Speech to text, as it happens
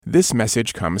This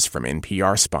message comes from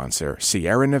NPR sponsor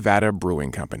Sierra Nevada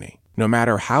Brewing Company. No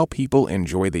matter how people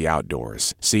enjoy the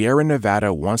outdoors, Sierra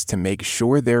Nevada wants to make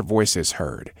sure their voice is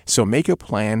heard. So make a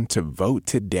plan to vote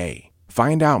today.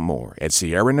 Find out more at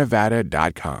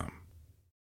sierranevada.com.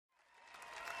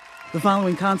 The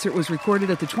following concert was recorded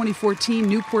at the 2014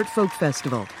 Newport Folk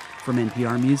Festival. From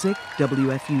NPR Music,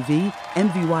 WFUV,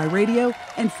 MVY Radio,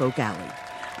 and Folk Alley.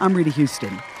 I'm Rita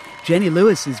Houston. Jenny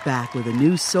Lewis is back with a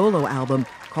new solo album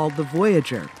called The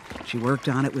Voyager. She worked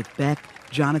on it with Beck,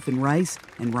 Jonathan Rice,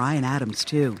 and Ryan Adams,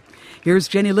 too. Here's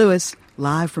Jenny Lewis,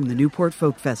 live from the Newport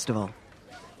Folk Festival.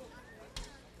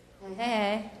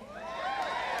 Hey.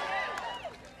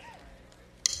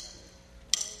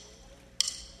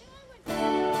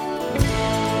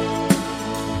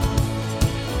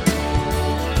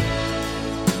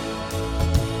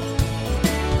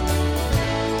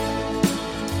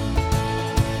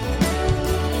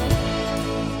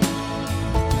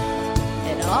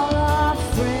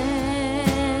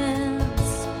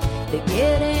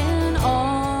 Getting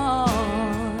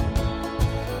on,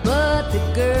 but the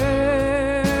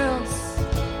girls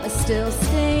are still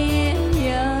staying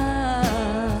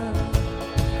young.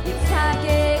 If I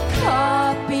get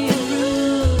caught being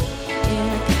rude in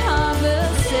a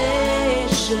conversation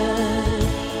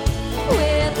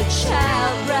with a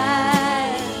child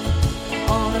bride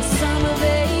on a summer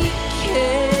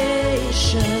vacation,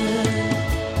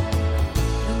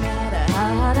 no matter how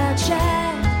hard I try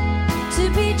to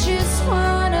be just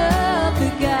one of the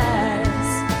guys,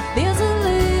 there's a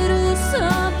little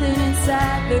something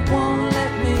inside that won't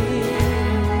let me.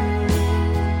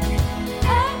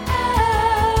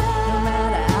 No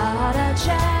matter how hard I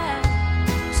try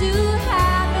to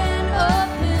have an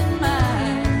open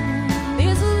mind,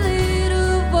 there's a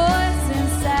little voice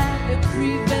inside that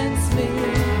prevents me.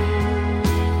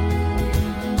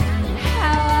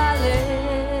 How I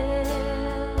live,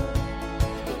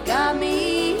 it got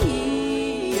me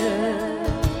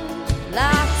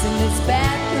locked in this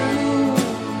bathroom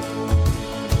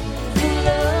full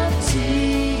of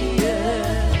tears,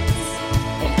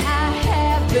 and I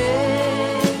have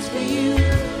begged for you,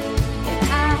 and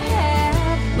I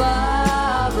have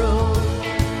borrowed,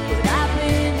 but I've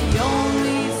been the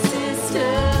only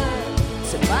sister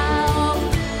to my own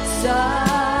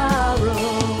sorrow.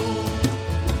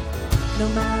 No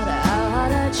matter how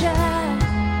hard I try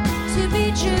to be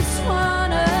just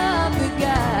one of the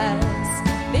guys,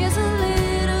 there's a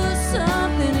little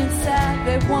something inside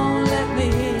that won't let me.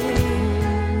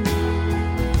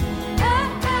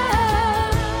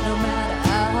 No matter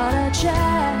how hard I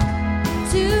try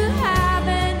to have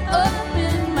an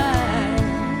open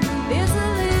mind, there's a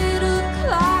little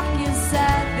clock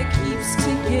inside that keeps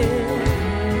ticking.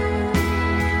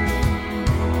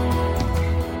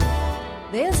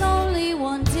 There's only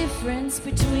one difference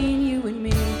between you and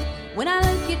me. When I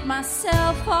look at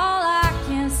myself, all I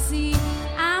can see,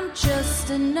 I'm just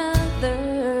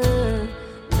another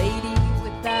lady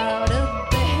without a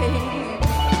babe.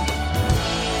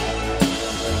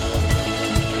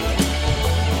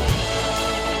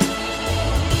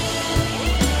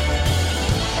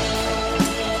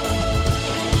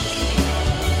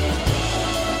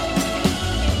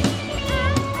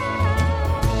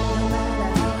 No matter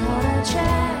how hard I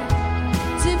try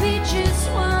to be just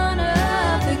one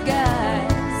of the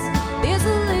guys, there's a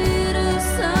little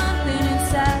something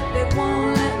inside that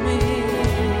won't let me.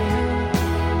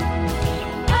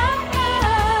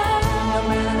 No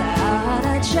matter how hard I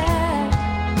try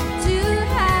to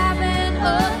have an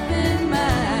open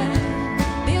mind,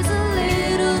 there's a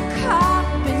little cop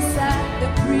inside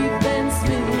that prevents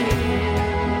me.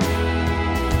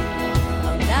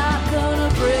 I'm not gonna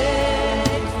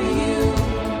break for you,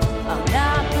 I'm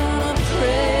not gonna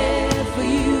pray for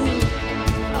you,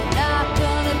 I'm not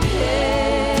gonna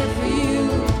pay for you.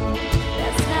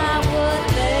 That's not what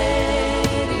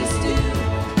ladies do.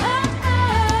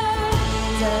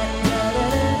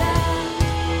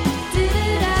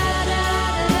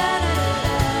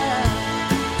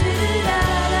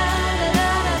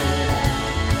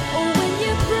 Oh, when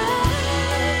you cry,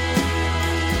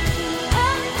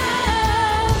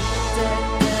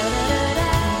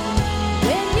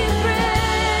 when you break,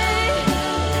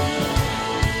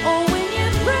 oh, when you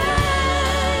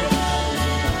break,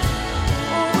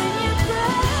 oh, when you cry.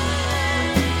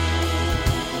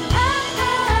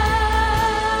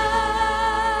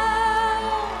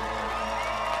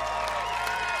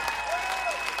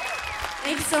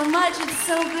 Thanks so much. It's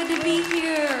so good to be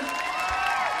here.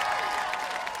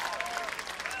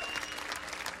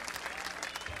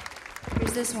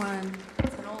 Here's this one.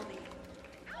 It's an oldie.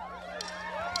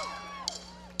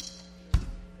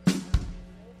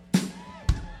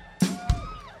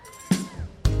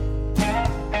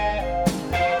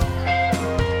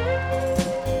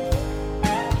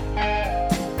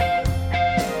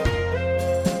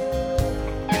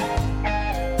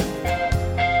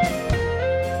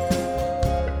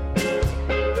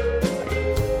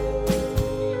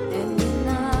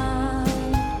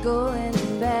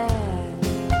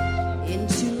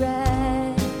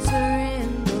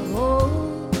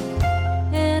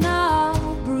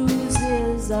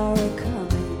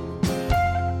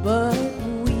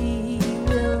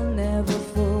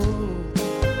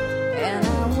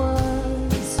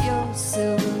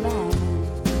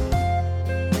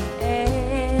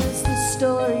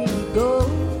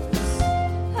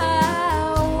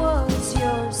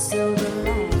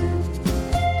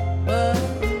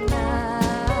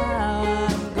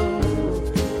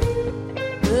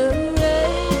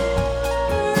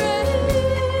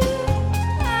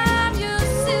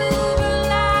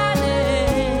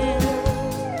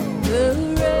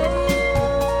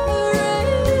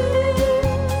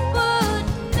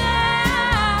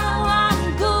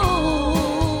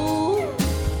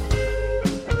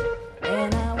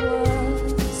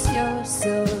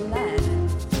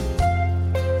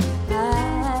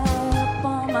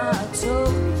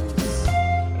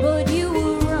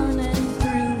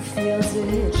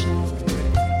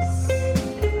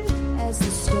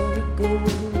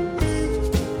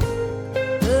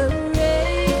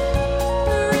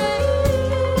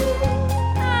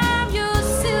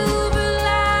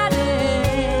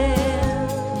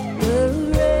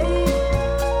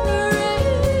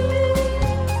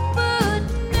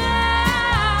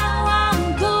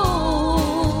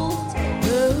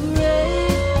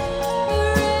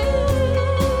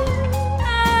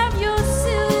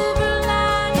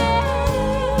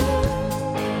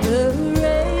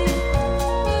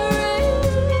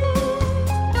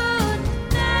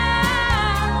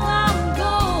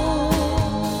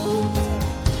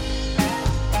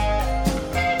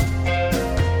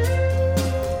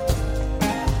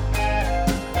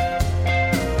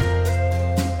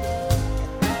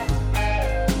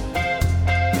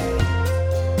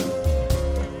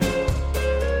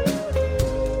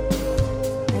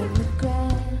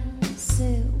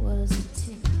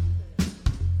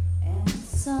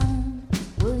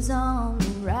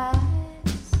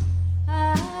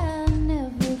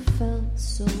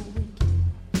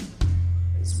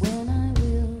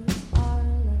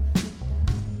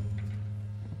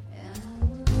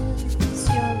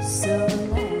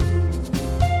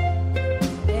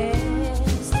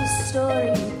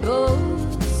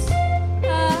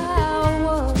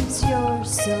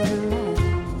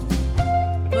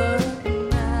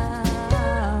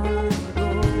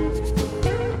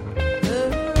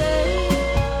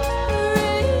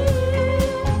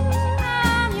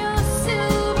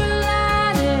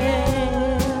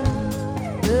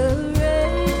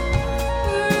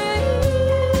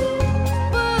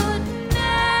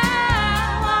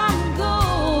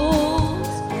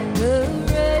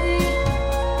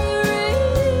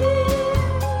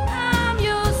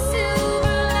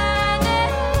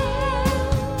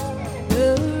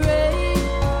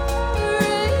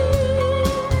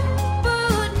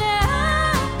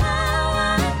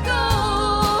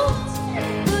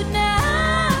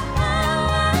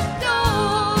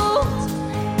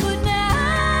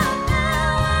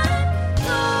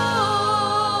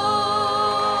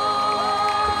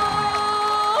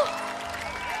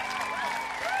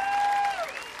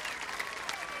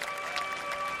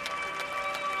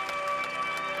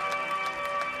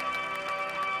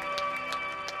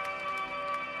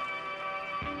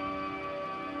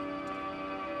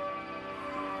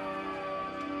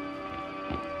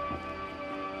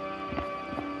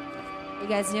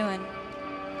 guys doing?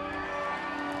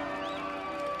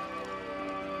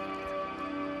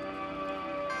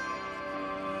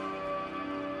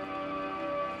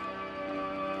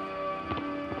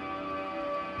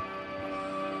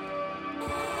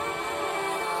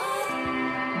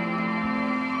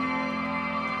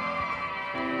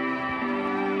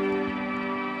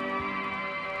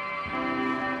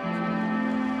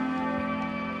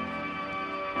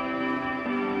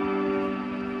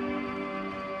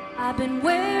 I've been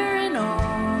wearing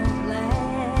all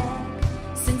black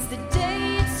since the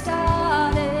day it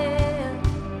started.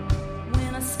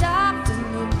 When I stopped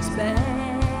and looked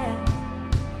back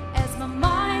as my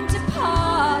mind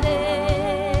departed,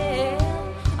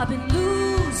 I've been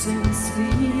losing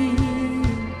sleep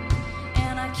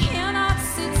and I cannot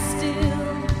sit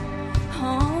still.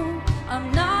 Oh,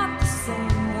 I'm not the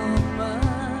same woman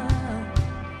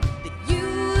that you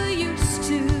used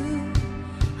to.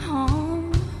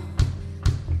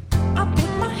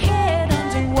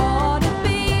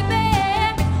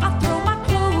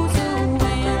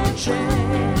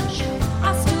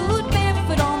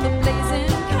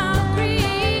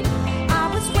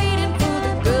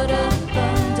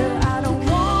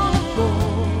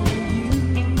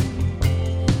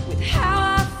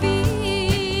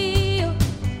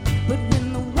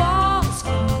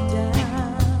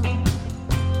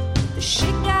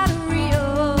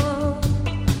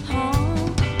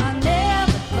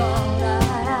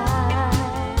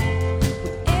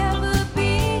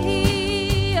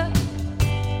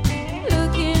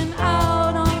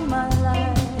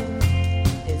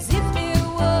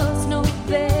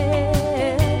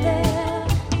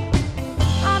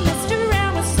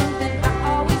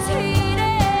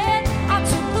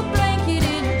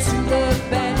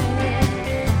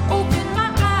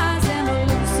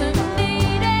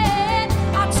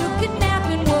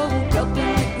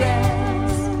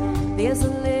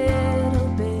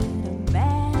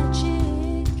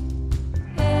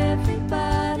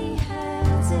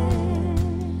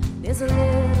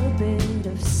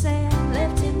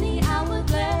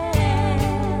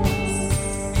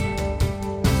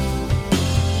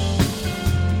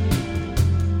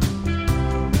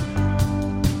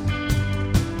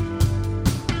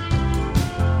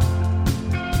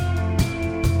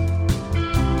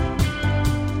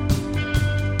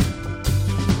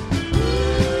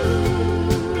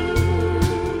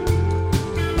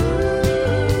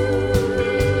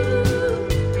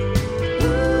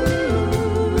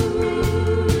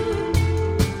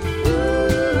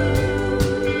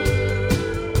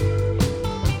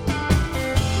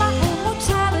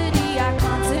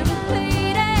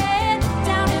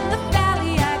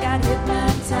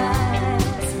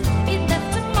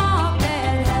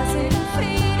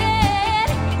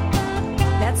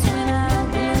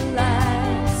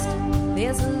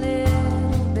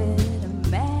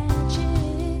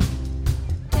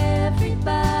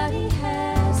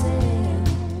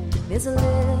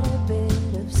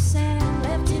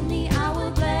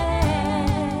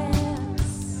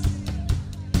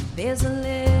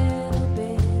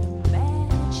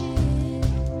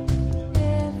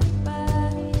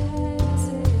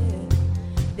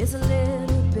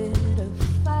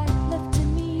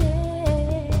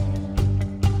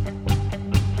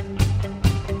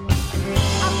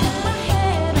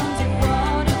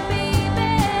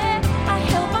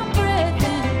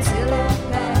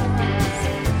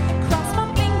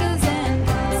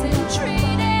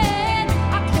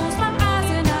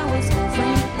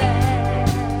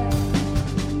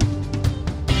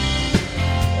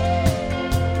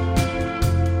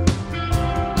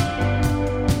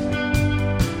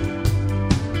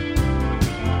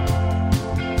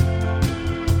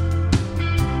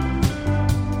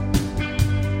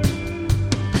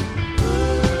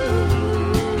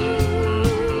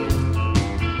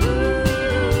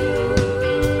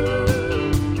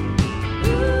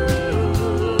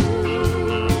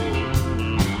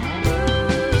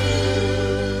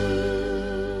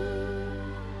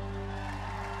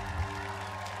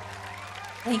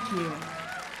 Thank you.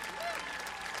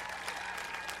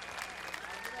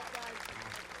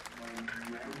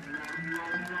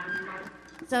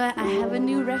 So I have a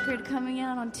new record coming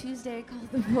out on Tuesday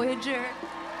called The Voyager.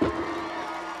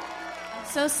 I'm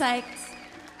so psyched.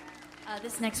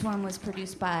 This next one was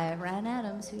produced by Ryan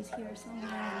Adams, who's here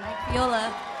somewhere, and Mike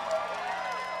Viola.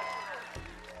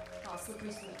 Called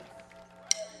Slippery Sweet.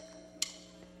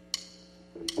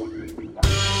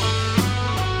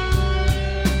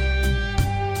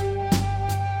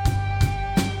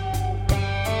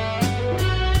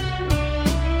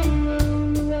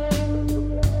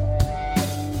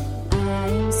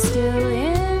 I'm still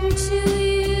into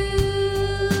you.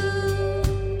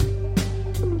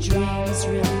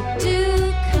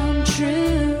 do come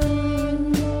true.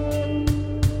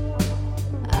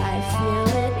 I feel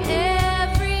it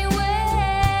everywhere,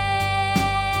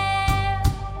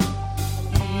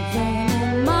 even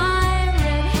in my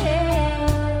red hair.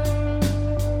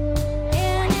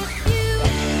 And if you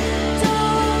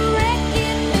don't wreck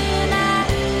it, then I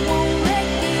won't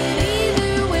wreck it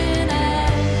either when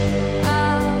I'm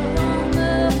out on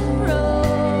the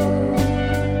road.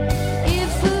 If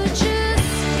for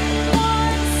just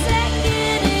 1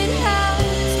 second it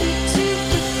helps me to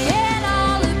forget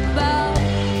all about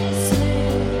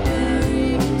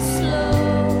slippery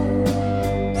slopes,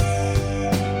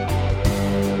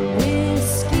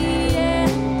 whiskey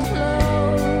and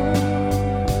clothes,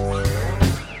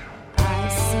 I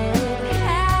see it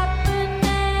happening.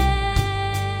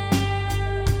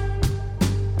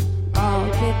 I'll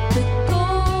get the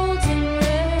golden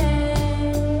ring,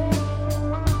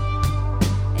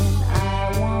 and I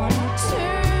want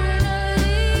eternity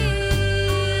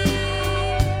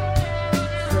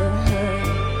for her,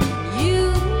 you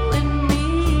and me.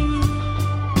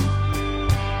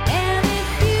 And if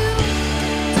you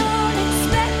don't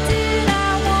expect it,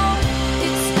 I won't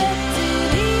expect it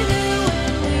either when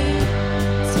we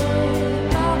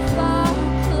take off our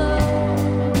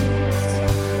clothes.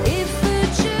 If for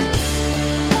just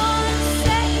 1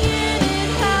 second it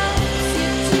helps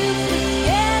you to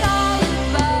forget all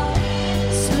about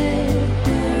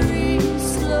slippery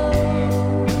slopes,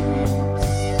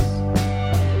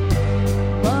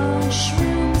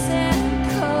 mushrooms and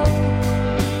coke.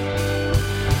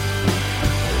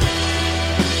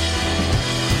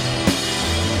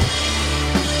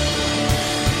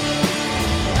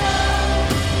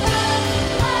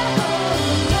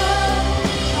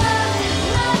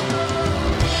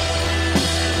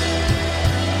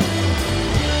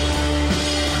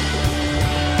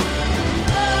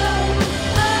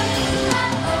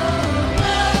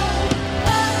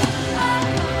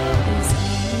 Is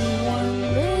anyone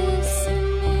listening?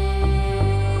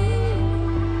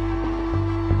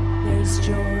 There's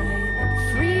joy that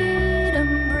freedom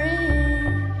brings.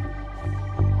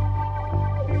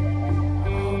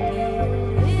 I'll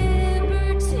be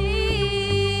liberty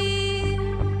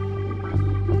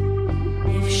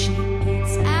if she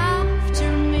gets after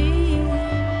me.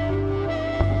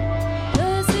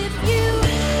 'Cause if you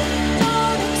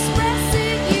don't express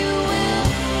it, you will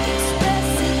express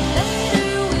it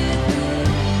later with who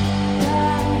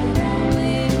God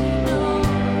only knows.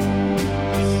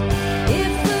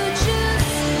 If for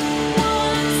just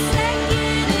 1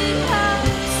 second it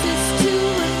helps us to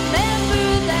remember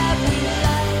that we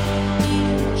like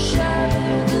each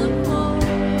other the most.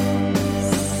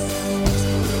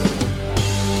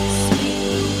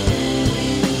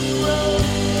 Slippery road,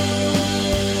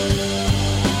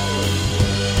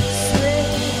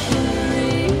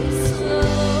 slippery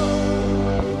slope.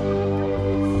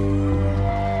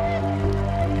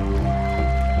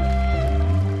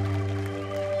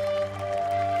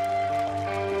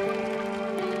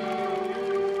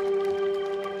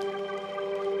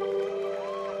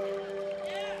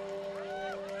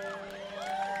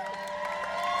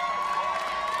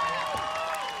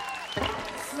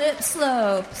 Slip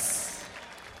slopes.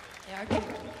 They are good.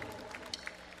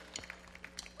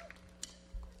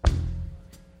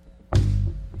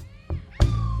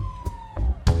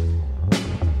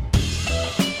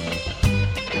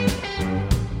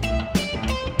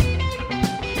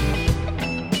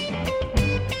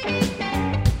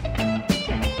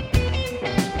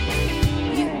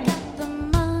 You got the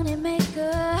money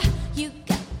maker, you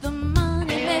got the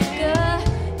money maker,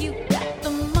 you got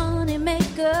the money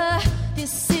maker.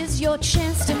 This is your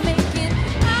chance to make it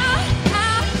out,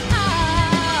 out,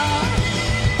 out.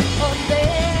 Oh,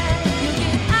 there, you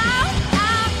get out,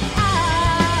 out,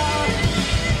 out.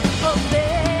 Oh,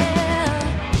 there,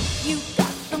 you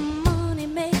got the money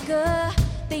maker.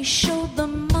 They show the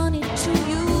money to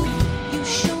you. You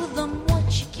show them what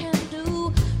you can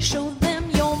do. Show them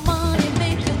your money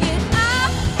maker. Get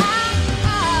out, out,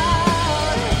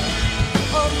 out.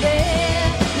 Oh, there,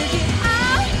 you get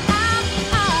out, out,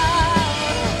 out.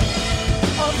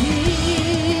 Oh,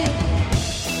 here.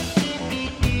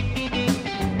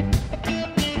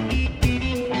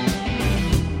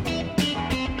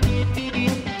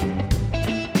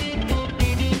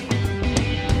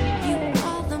 You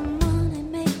are the money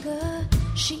maker.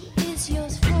 She is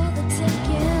yours for the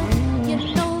taking. You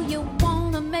know you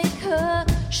wanna make her.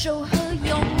 Show her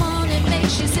your money make.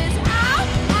 She says, ow,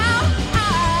 ow,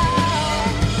 ow.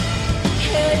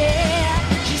 Hell yeah.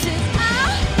 She says,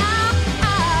 ow, ow,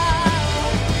 ow.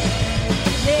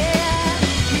 Yeah.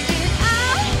 You get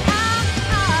ow, ow,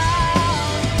 ow.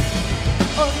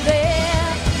 Oh, there.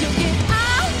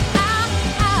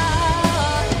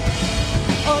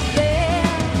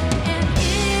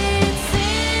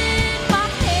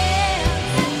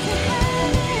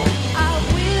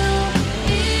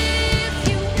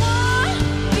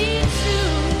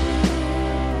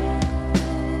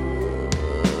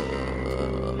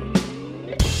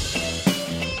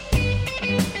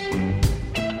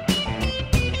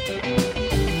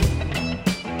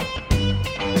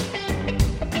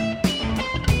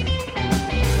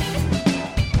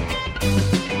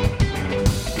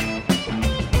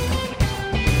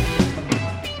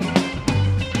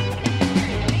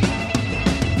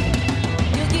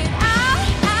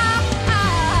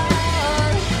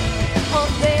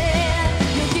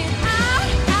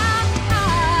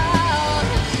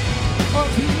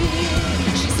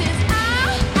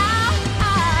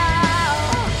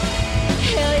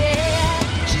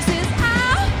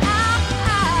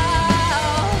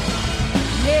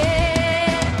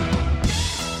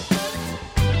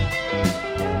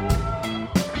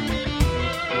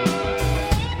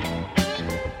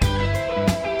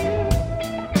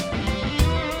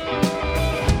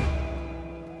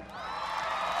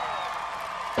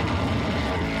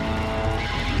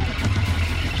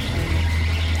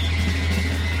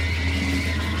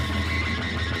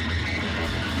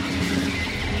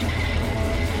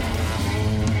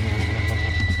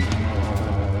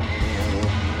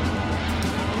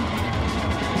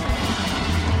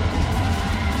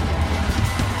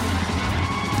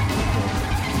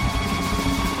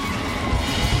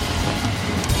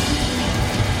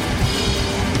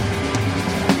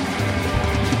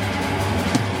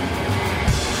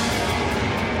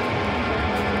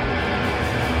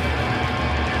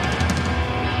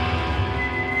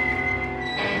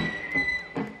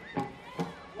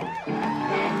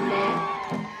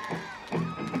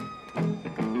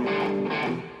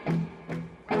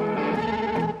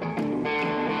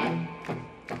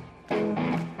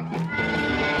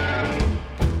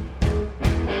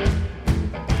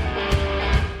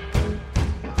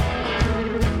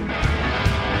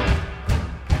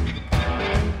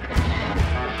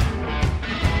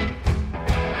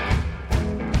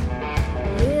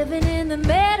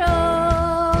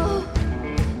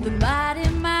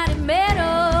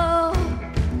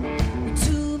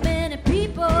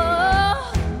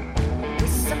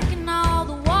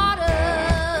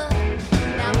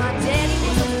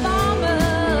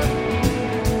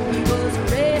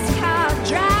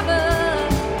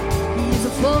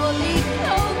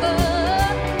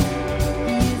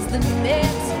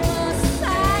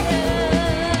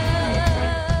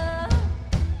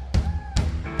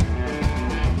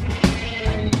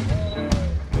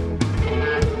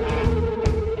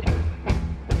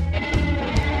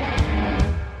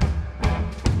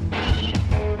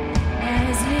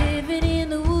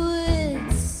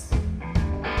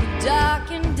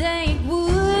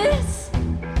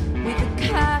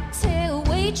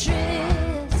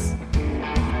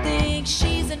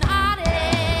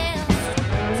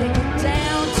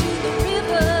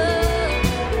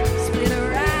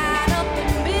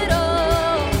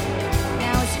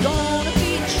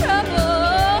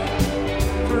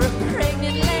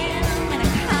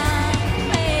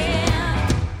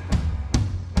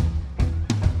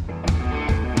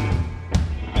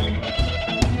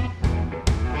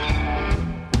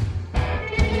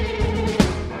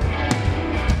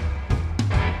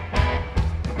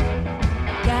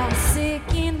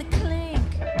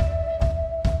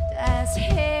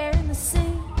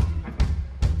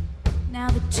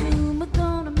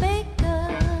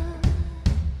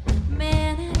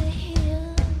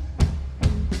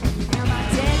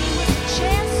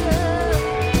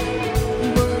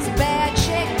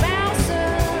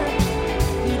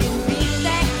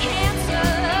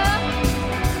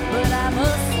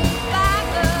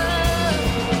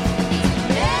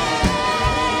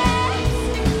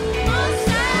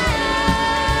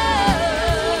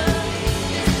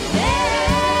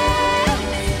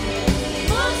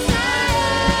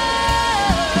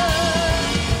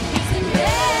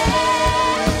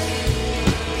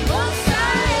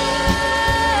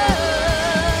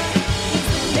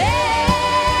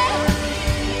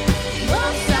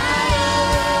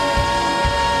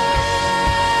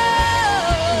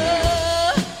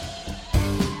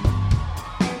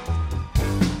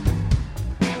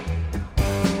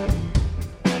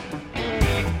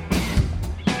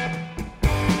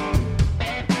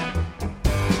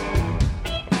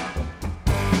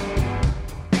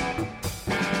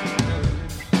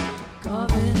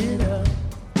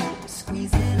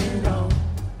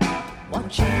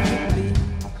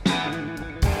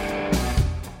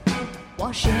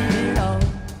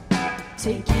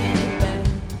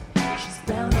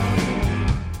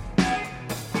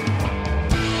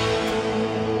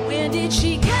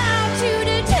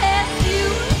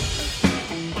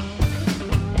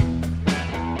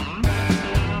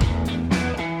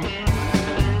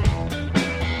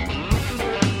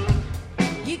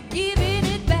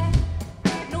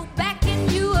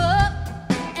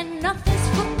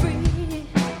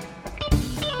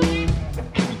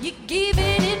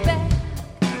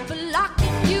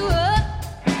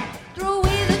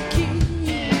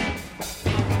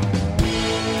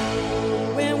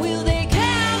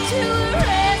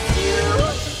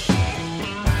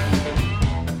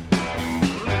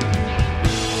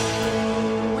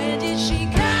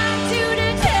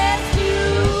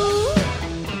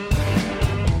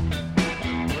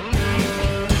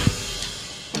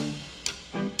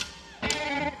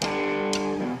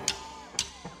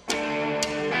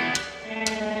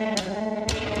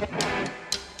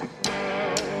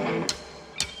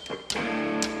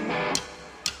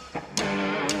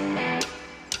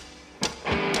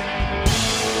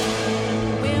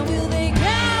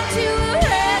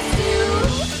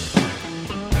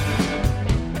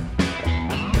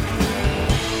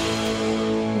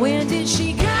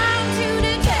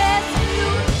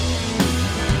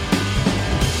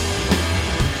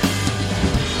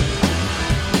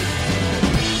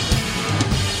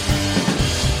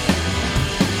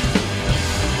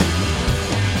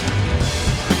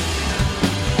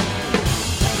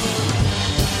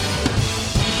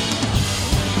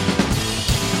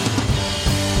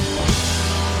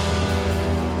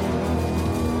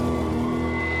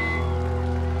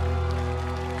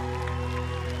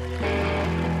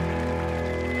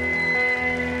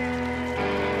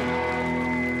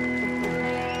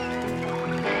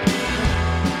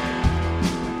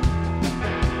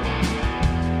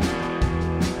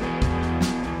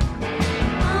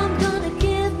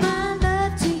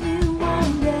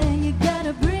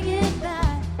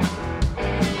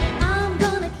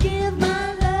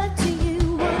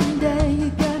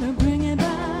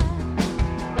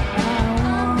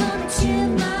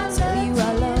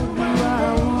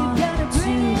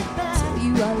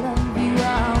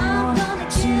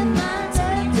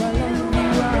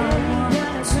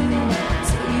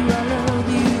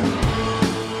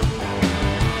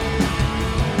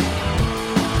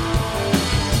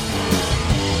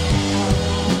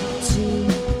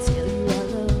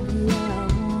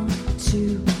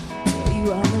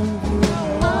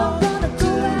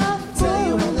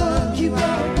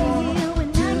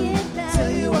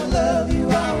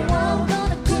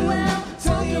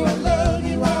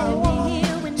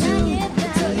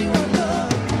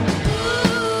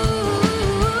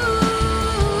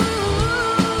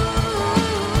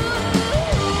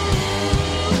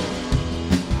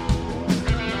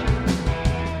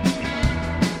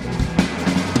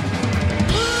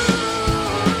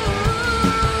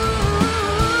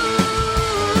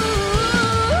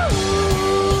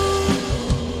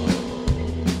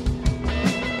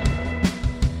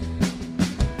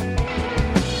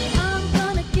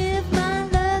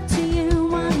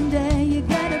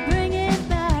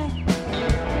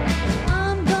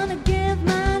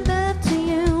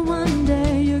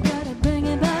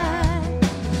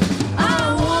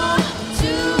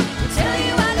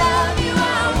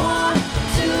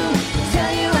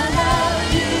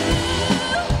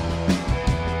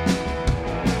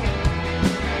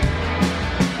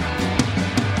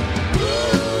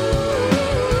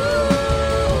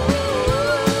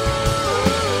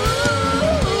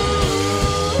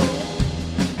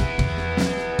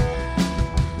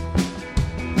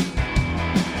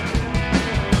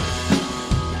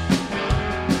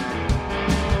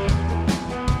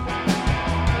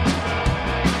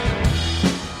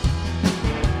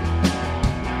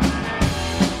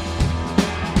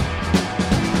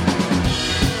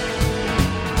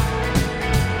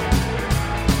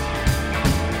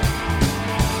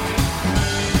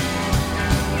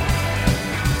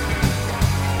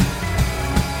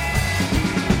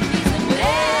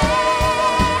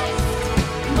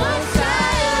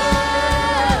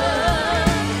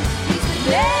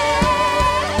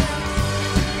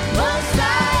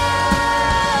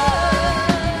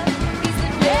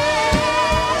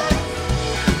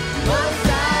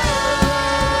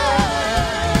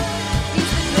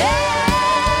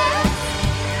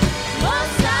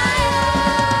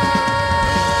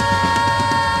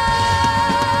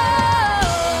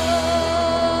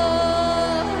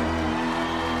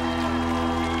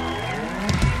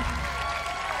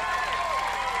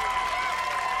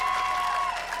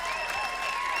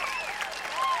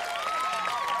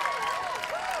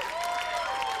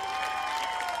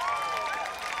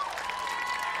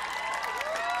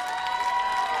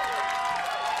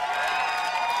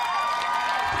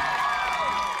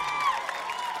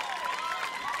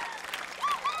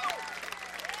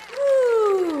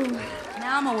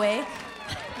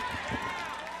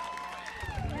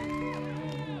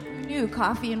 knew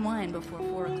coffee and wine before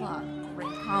 4 o'clock.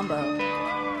 Great combo.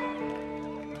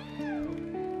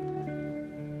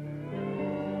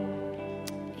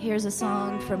 Here's a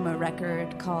song from a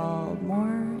record called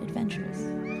More Adventures.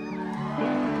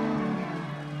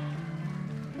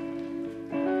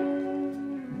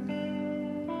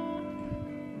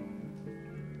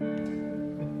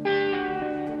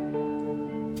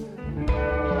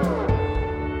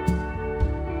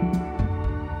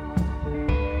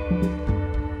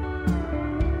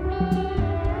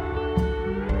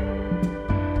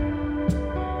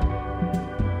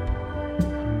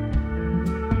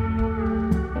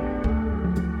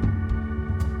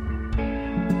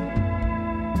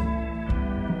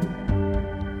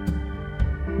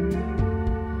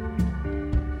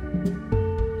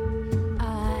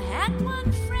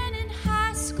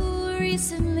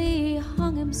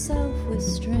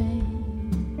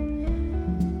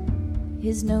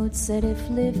 His note said if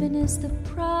living is the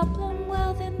problem,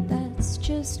 well then that's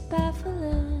just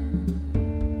baffling.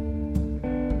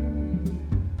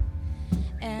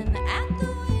 And at the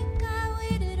wake I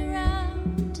waited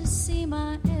around to see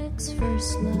my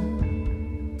ex-first love.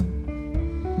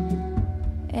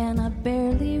 And I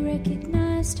barely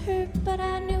recognized her, but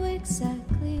I knew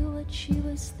exactly what she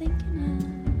was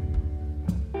thinking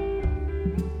of.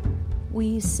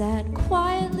 We sat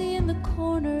quietly in the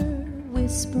corner,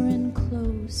 whispering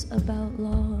close about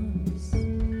loss.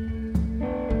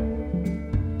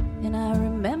 And I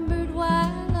remembered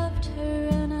why I loved her,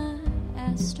 and I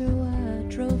asked her why I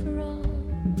drove her off.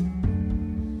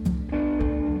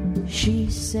 She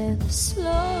said the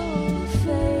slow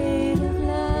fade of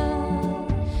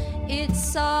love, its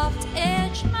soft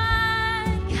edge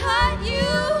might cut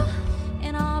you.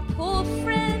 And our poor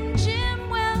friend Jim,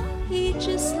 well, he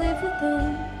just lived with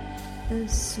her. The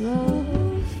slow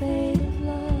fade of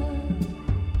love.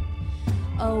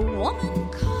 A woman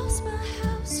calls my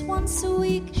house once a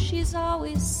week. She's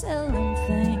always selling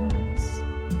things.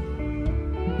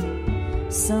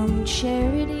 Some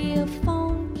charity, a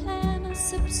phone plan, a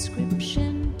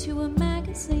subscription to a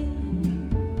magazine.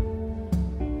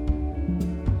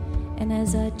 And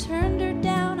as I turned her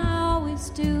down, I always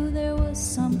do, there was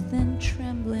something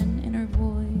trembling in her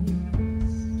voice.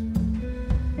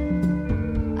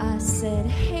 I said,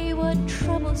 hey, what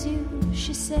troubles you?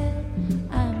 She said,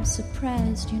 I'm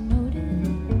surprised you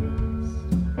noticed.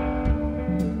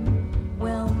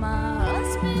 Well, my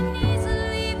husband needs a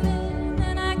leaving,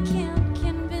 and I can't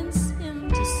convince him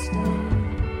to stay.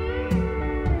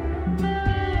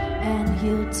 And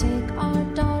he'll take our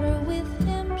daughter with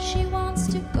him. She wants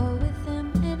to go with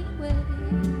him anyway.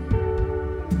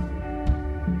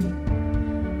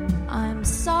 I'm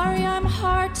sorry I'm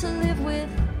hard to live with.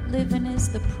 Living is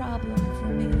the problem for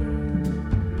me.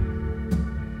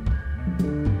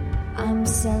 I'm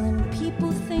selling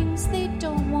people things they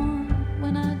don't want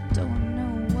when I don't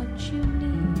know what you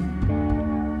need.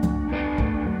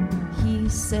 He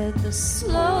said the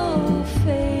slow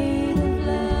fade of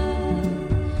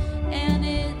love, and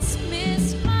it's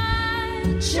missed my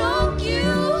choke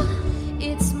you.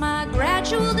 It's my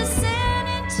gradual descent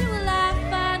into a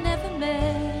life I never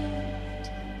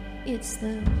met. It's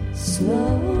the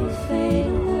slow fade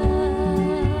of love.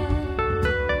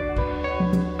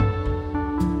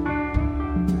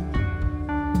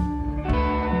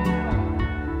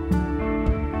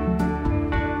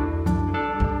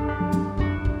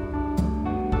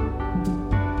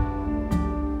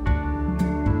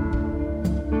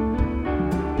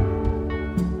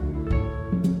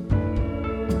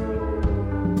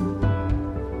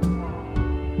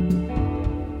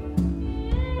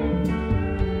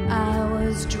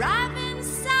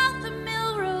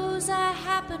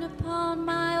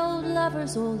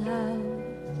 Old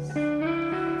house.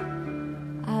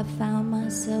 I found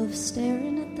myself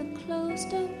staring at the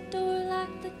closed oak door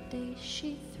like the day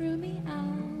she threw me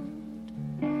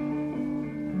out.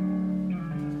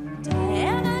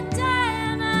 Diana,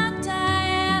 Diana,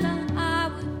 Diana, I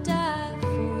would die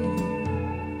for you.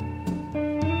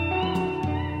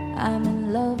 I'm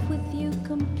in love with you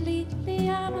completely.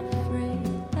 I'm afraid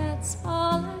that's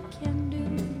all I can do.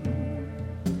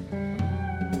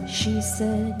 She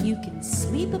said, you can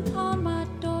sleep upon my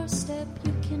doorstep.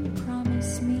 You can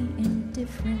promise me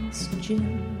indifference,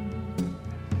 Jim.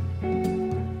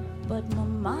 But my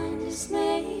mind is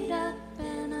made up,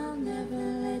 and I'll never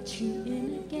let you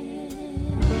in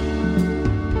again.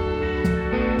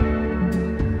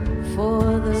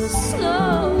 For the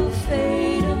slow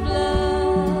fade of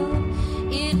love,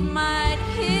 it might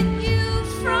hit you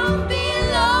from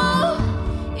below.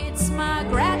 It's my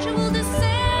gradual descent.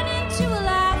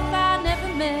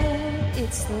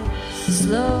 It's the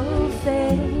slow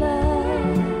fade of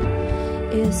love,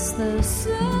 It's the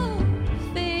slow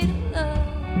fade of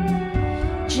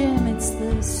love. Jim, it's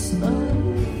the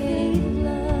slow fade of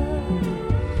love.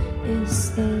 It's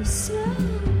the slow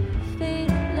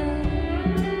fade of love.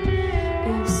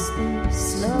 It's the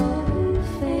slow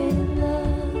fade of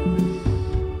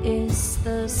love. It's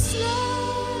the slow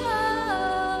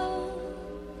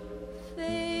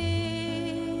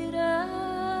fade of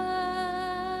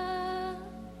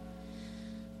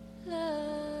love.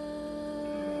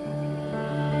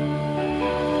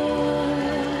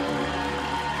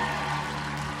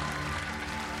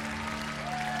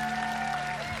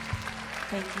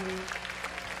 Thank you.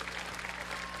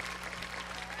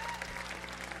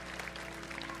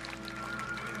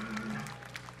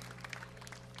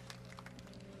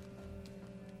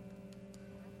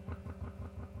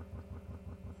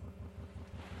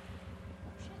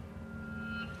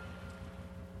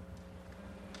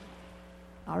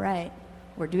 All right.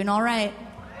 We're doing all right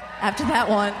after that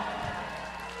one.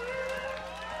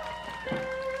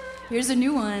 Here's a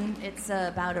new one. It's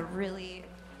about a really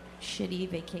shitty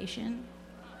vacation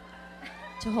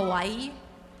to Hawaii.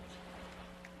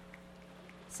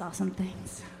 Saw some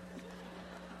things.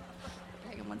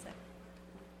 Hang on one sec.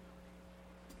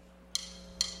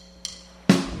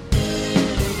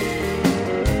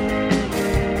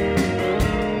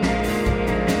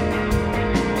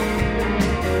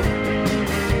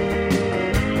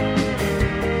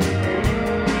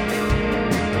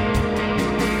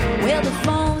 Well, the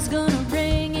phone's gonna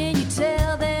ring and you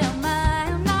tell them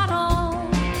I'm not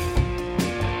home.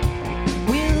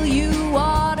 Will you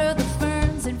water the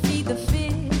ferns and feed the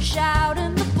fish out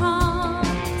in the pond?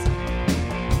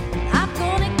 I'm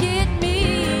gonna get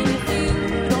me if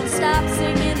you don't stop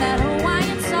singing that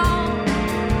Hawaiian song.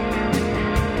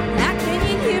 How can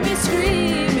you hear me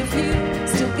scream if you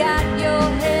still got your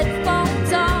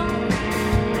headphones on?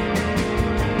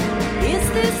 Is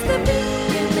this the beginning?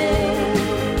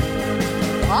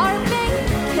 Our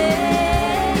vacation,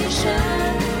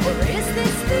 or is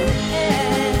this the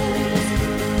end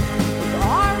of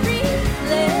our relationship?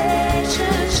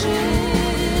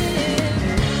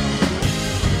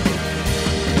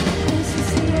 Is this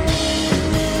the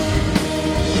end?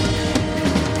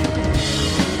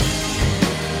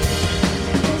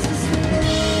 Is this the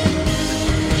end?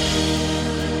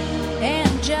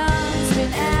 And John's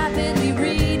been avidly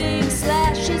reading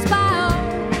Slash's bio.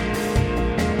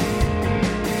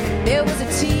 There was a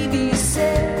TV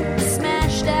set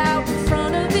smashed out in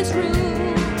front of his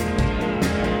room.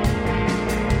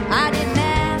 I didn't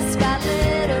ask, I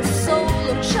let a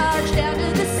solo charge down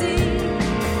to the sea,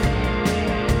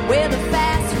 where the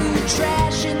fast food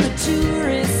trash and the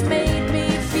tourists made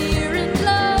me fear and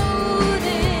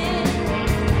loathing.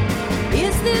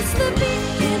 Is this the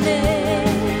beginning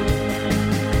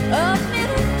of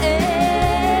middle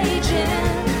aging,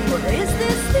 or is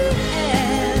this the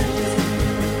end?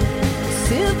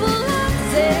 Civilization.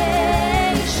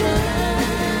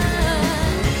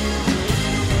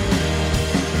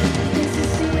 This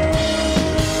is the end.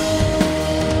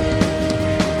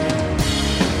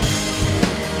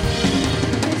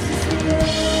 This is the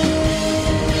end.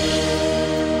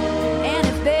 And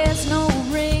if there's no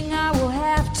ring, I will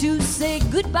have to say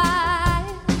goodbye.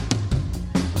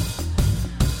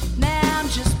 Now I'm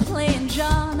just playing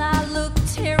John. I look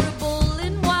terrible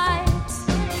in white.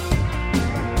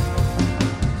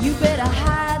 You better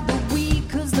hide the weed,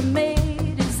 'cause the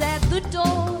maid is at the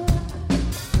door.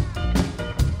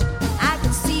 I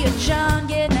can see a John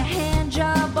getting a hand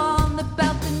job on the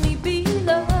balcony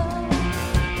below.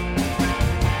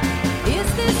 Is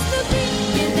this the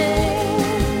beginning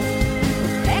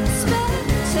of expectation,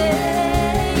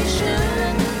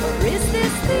 or is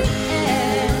this the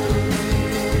end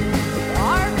of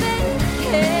our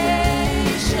vacation?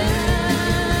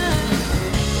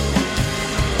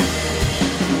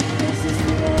 This is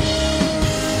the end.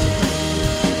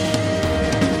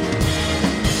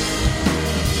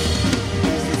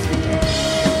 This is the end.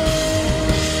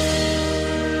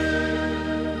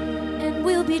 And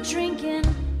we'll be drinking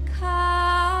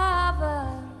kava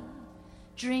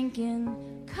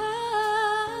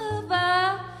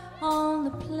on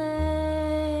the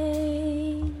plane.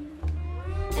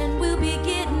 And we'll be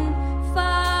getting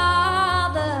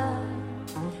farther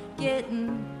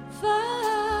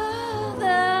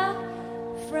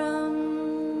from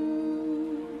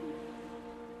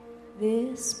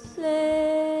this place.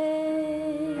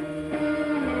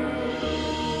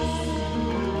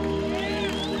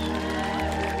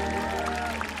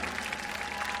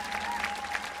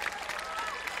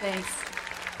 Thanks.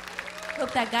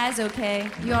 Hope that guy's okay.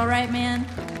 You all right, man?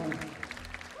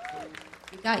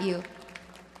 We got you.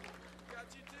 Got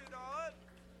you too, Dawn.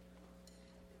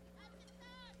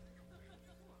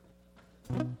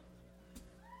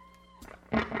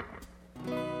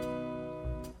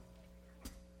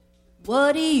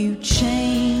 What are you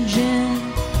changing?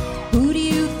 Who do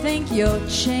you think you're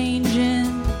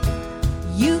changing?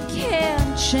 You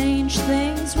can't change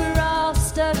things, we're all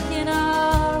stuck in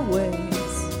our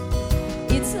ways.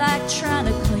 It's like trying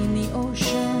to clean the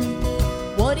ocean.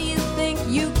 What do you think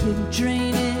you can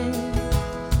drain it?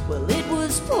 Well, it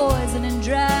was poison and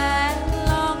dry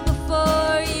long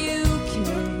before you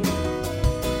came.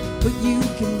 But you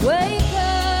can wake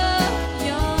up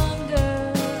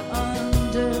younger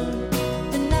under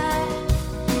the night,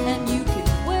 and you can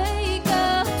wake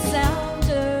up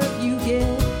sounder if you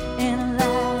get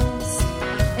analyzed.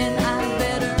 And I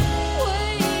better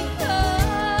wake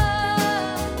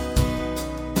up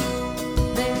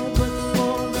there, but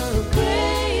for the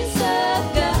grace of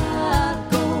God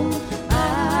go I.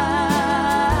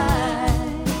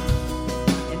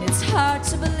 And it's hard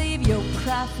to believe your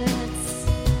prophets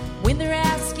when they're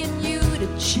asking you to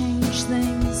change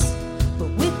things, but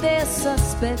with their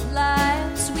suspect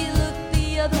lives we look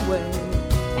the other way.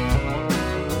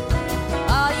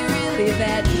 Are you really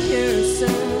that pure,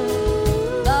 sir?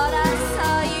 Thought I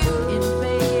saw you in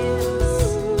Vegas.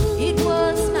 It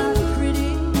was not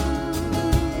pretty,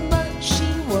 but she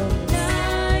was.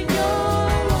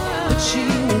 But she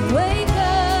would wake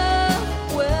up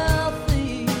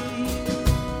wealthy,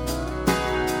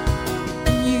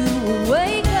 and you would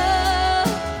wake up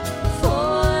 45,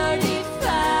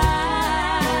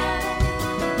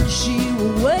 and she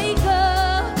would wake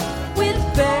up with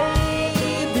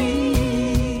baby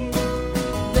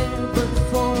there, but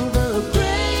for the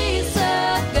grace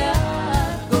of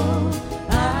God go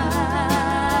I.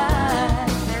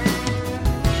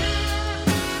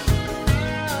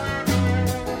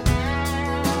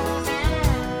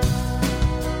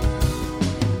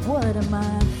 What am I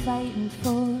fighting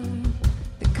for?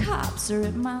 The cops are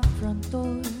at my front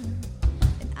door,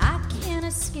 and I can't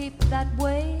escape that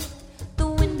way. The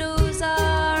windows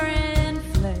are in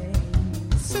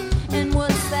flames. And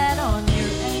what's that on your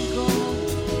ankle?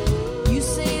 You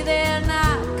say they're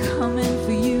not coming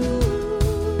for you,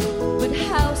 but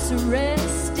house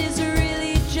arrest is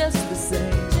really just the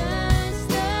same.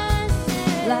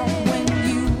 Like when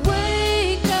you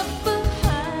wake up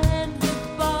behind the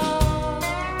bar,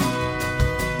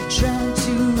 trying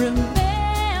to remember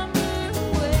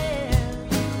where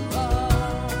you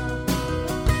are,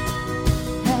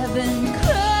 having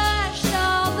crushed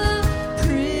all the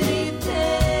pretty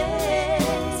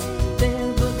days there,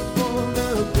 but for the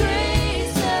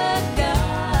grace of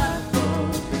God go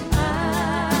I.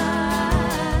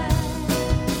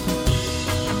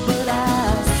 But I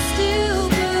still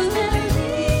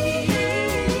believe,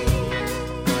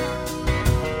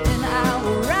 and I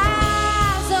will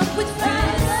rise up with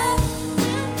faith,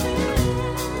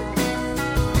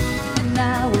 and I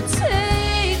will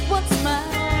take what's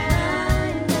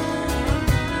mine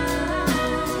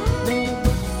there,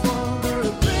 but for the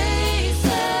grace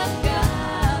of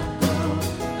God go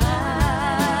I.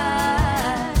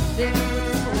 There,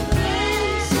 for the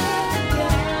grace of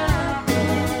God go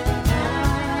I.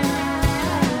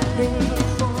 There,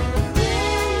 for the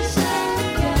grace of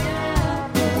God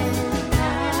go I.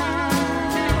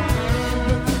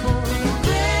 There, for the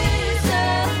grace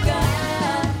of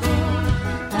God go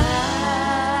I.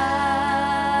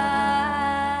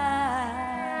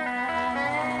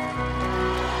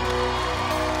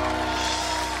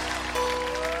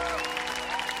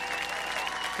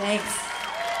 Thanks.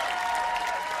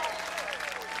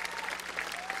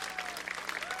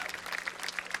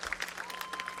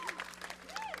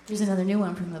 Here's another new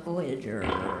one from the Voyager.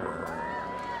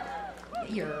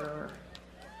 Voyager.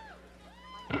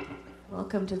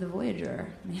 Welcome to the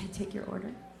Voyager. May I take your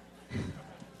order?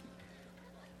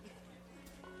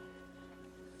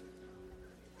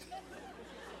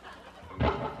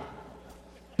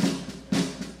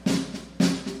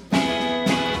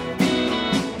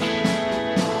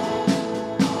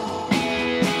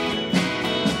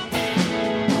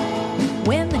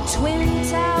 When the Twin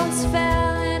Towers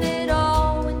fell and it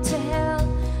all went to hell,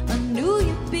 I knew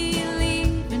you'd be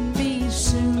leaving me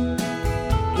soon.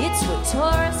 It's what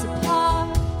tore us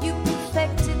apart. You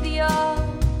perfected the art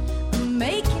of making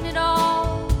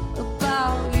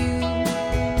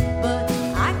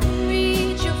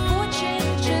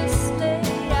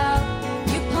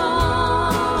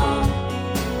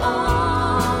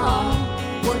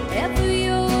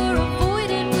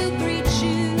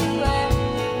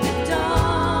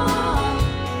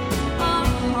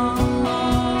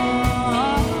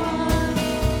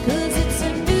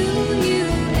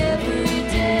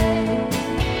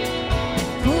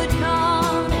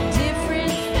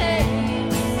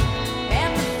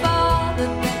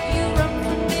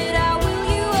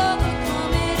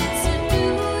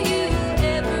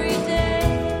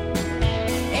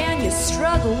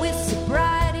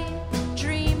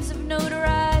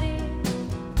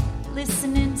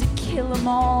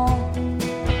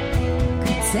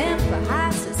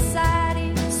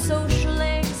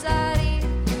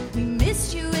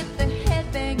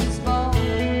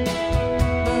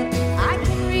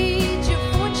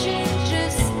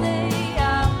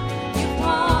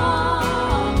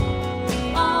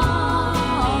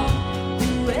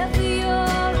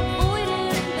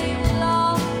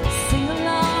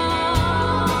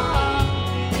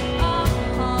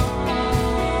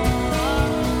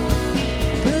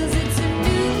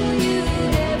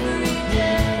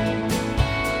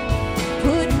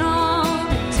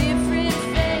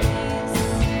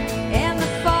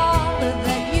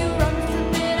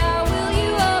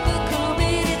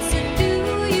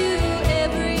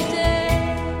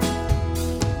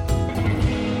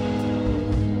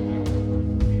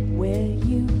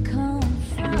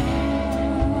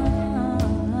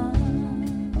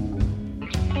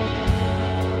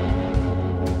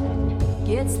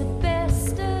gets the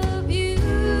best of you.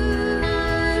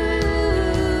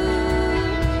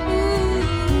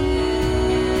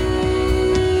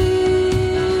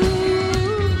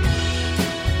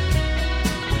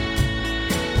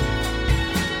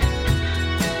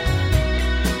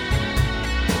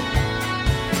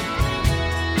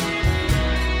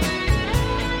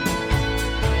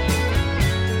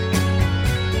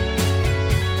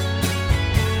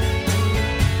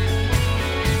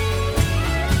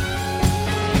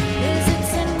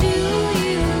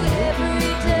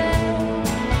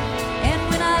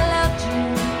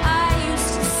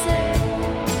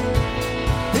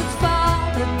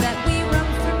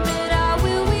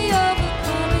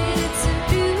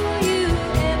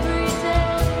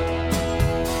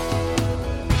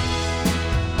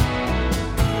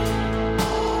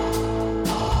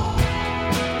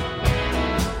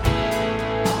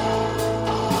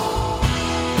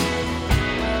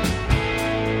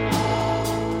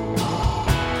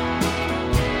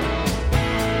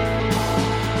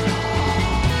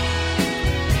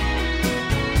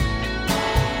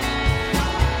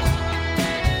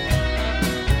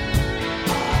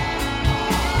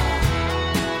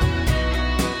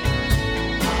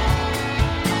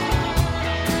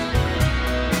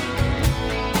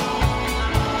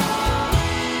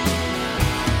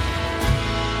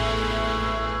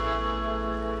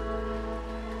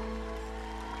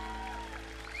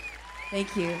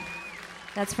 Thank you.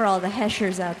 That's for all the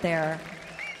Heshers out there.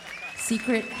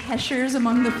 Secret Heshers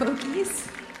among the folkies.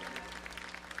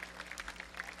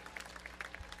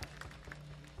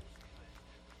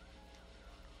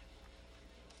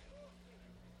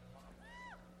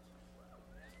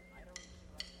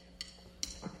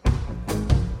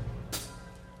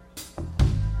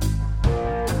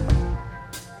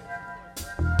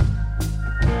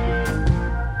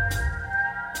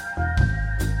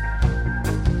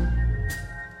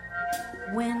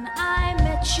 When I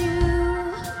met you,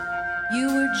 you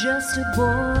were just a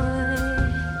boy,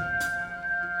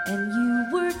 and you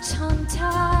were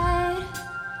tongue-tied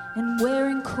and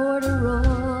wearing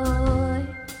corduroy.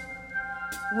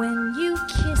 When you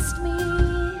kissed me,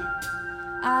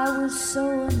 I was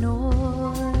so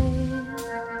annoyed,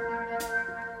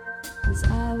 'cause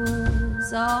I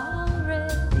was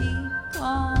already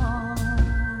gone.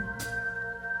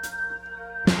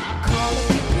 Call up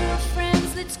your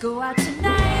girlfriends, let's go out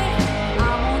tonight. I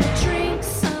wanna drink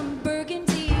some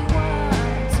burgundy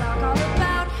wine. Talk all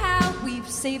about how we've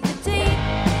saved the date.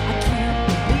 I can't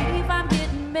believe I'm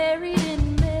getting married in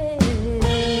May.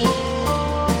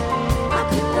 I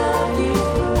could love you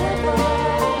forever.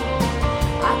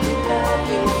 I could love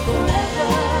you forever.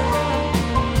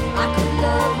 I could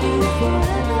love you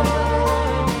forever.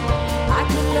 I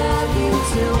could love you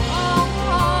till all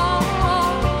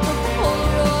the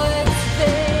Polaroids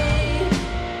fade.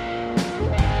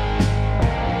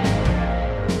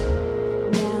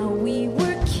 Now we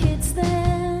were kids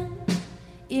then,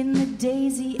 in the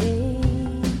daisy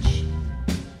age,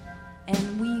 and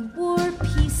we wore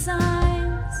peace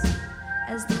signs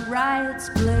as the riots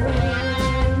blazed.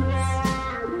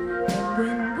 And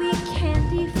when we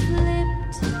candy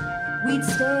flipped, we'd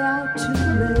stay out too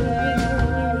late,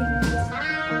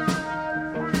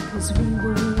 'cause we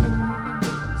were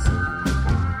so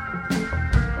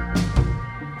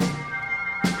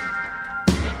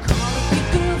call up your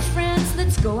girlfriends,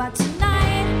 let's go out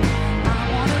tonight. I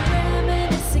wanna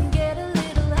reminisce and get a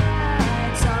little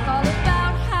high. Talk all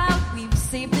about how we've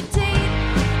saved the date.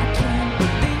 I can't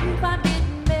believe I'm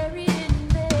getting married in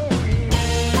May.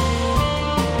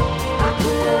 I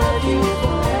could love you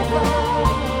forever.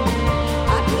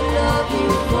 I could love you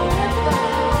forever.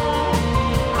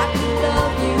 I could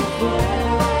love you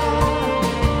forever.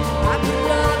 I could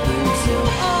love you till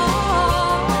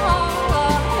all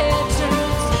our hair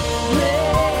turns red.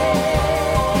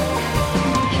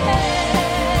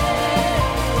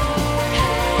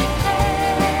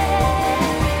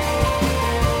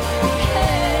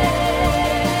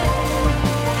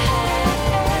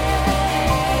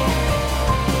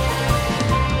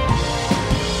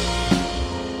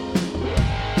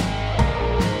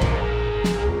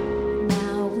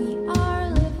 Now we are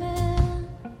living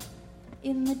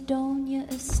in the Donia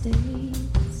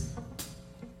Estates,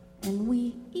 and we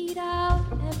eat out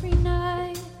every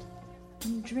night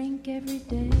and drink every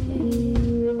day.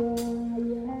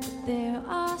 There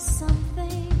are some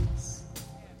things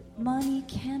money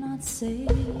cannot save,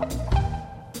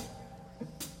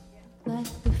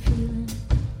 like the feeling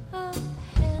of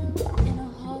hell in a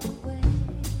hallway.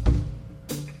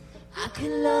 I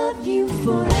could love you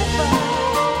forever.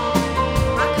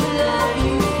 I could love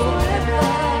you forever.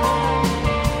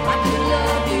 I could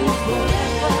love you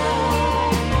forever.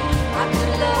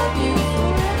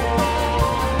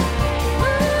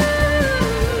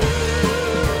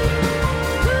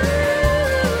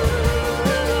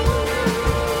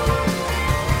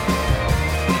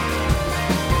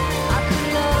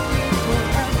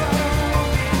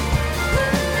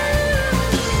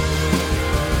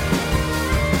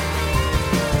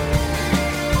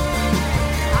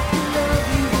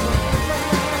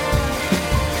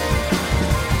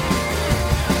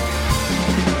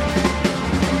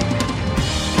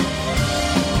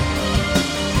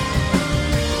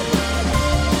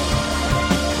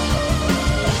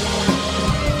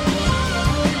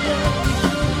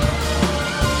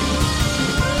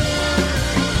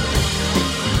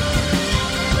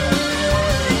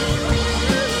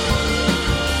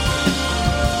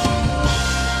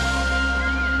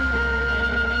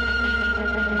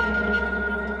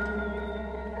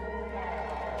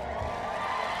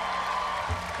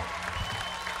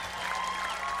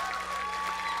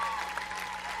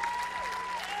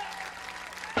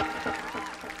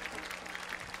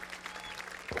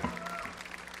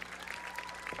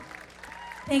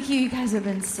 Thank you. You guys have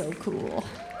been so cool.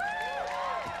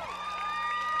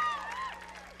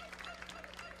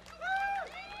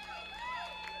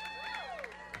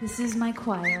 This is my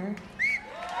choir.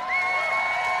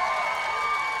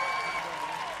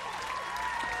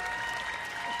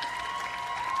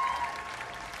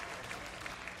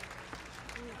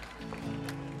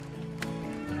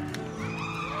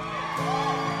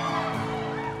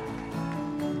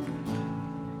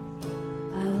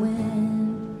 I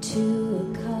went to a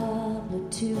cobbler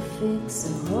to fix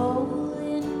a hole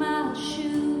in my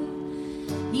shoe.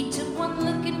 He took one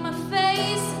look at my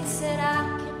face and said,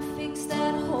 I can fix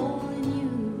that hole in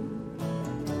you.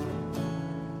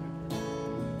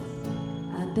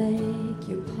 I beg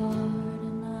your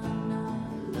pardon, I'm not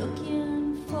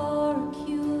looking for a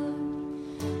cure.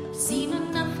 I've seen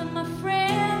enough of my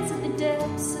friends in the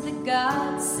depths of the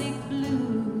God-sick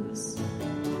blues.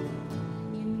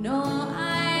 You know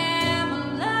I am a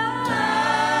liar.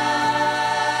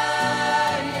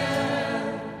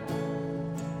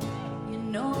 You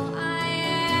know I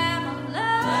am a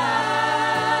liar.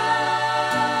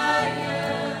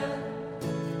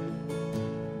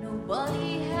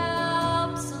 Nobody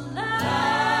helps a lie.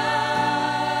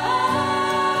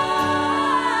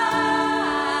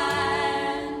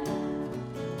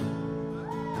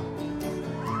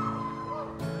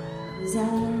 'Cause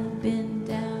I've been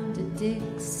down to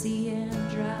Dixie and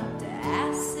dropped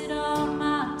acid on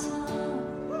my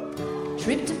tongue.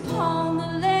 Tripped upon the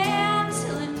land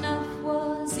till enough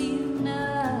was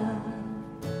enough.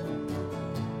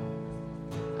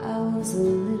 I was a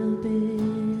little bit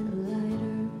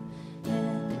lighter,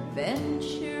 an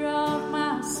adventure off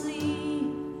my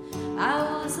sleeve. I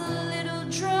was a little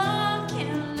drunk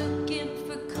and looking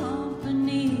for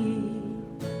company.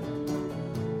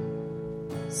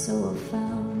 So I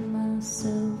found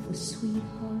myself a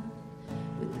sweetheart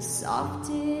with the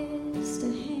softest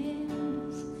of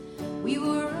hands. We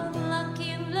were unlucky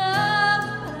in love,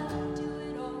 but I'd do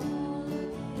it all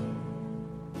again.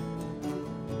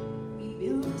 We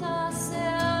built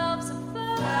ourselves a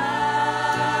fire.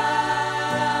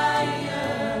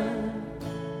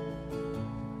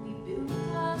 We built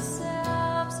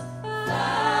ourselves a fire.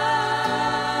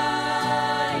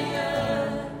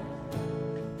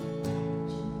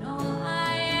 You know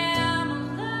I am a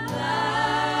liar.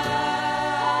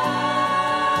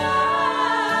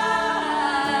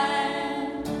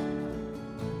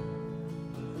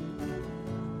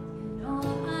 You know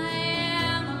I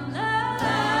am a liar.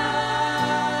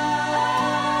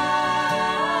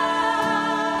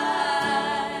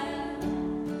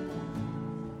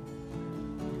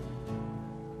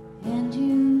 And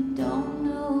you don't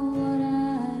know what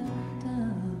I've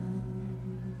done.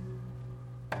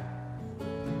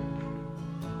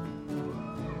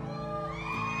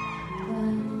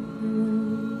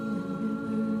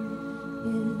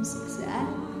 Is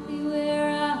exactly where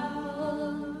I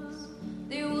was.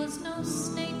 There was no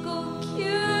snake or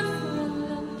cure for a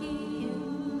lucky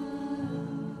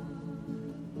love.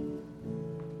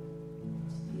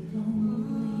 To be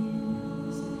lonely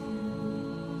is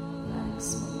like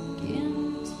smoking,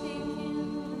 taking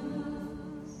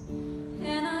drugs.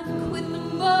 And I've quit them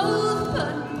both,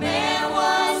 but man,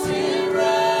 was it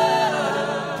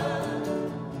rough.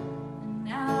 And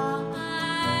now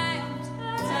I'm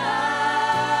tired.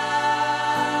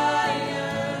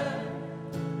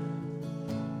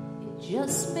 It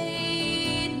just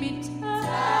made me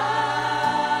tired.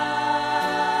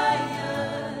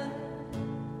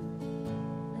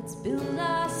 Let's build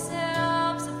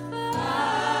ourselves a fire.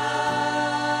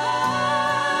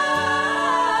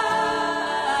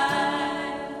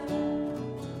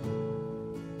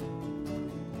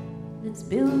 Let's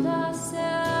build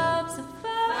ourselves a fire.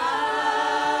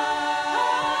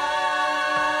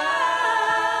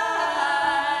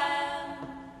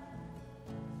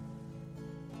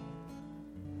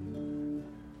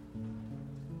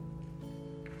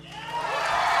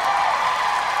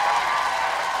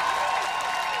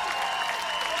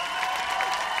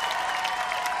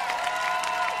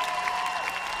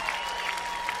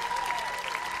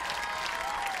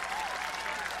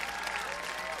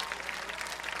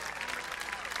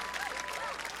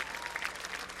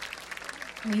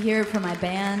 We hear it from my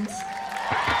band.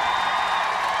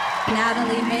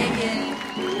 Natalie, Megan,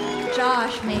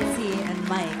 Josh, Macy, and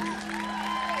Mike.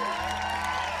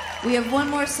 We have one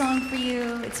more song for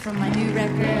you. It's from my new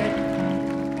record.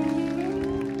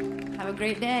 Have a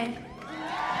great day.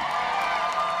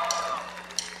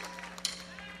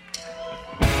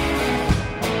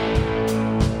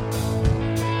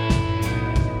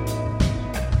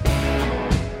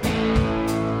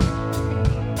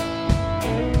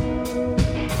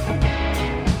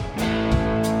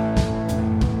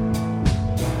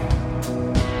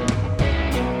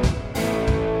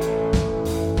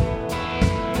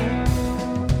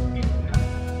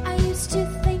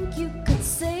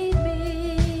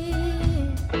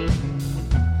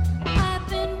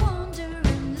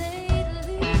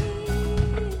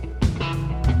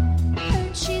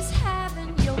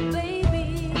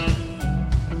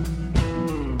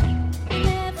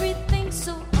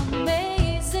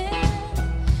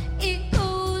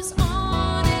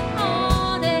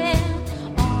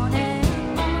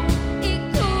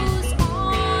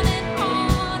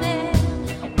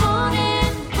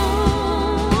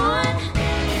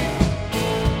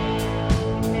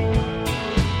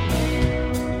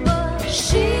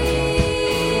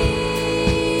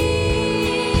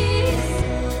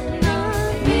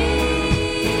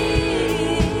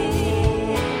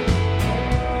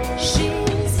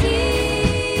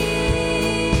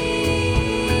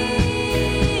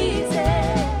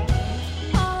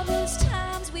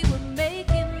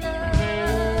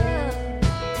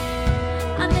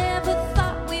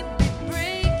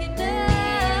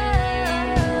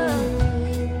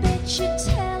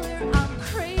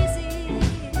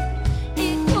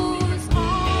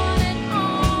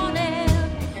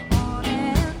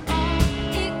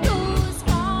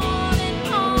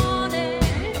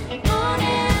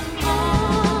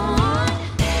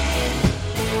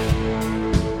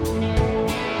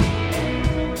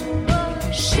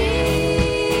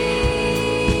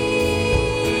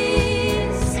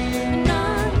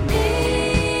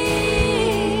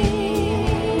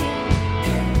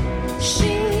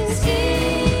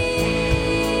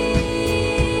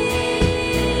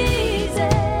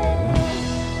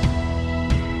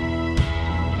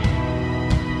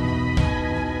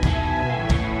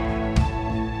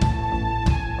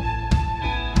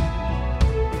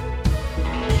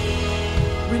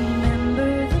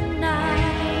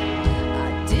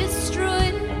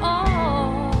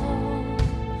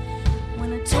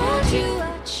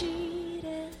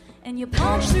 you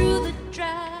punched through the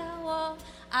drywall.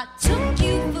 I took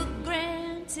you for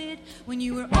granted when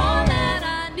you were all that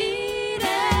I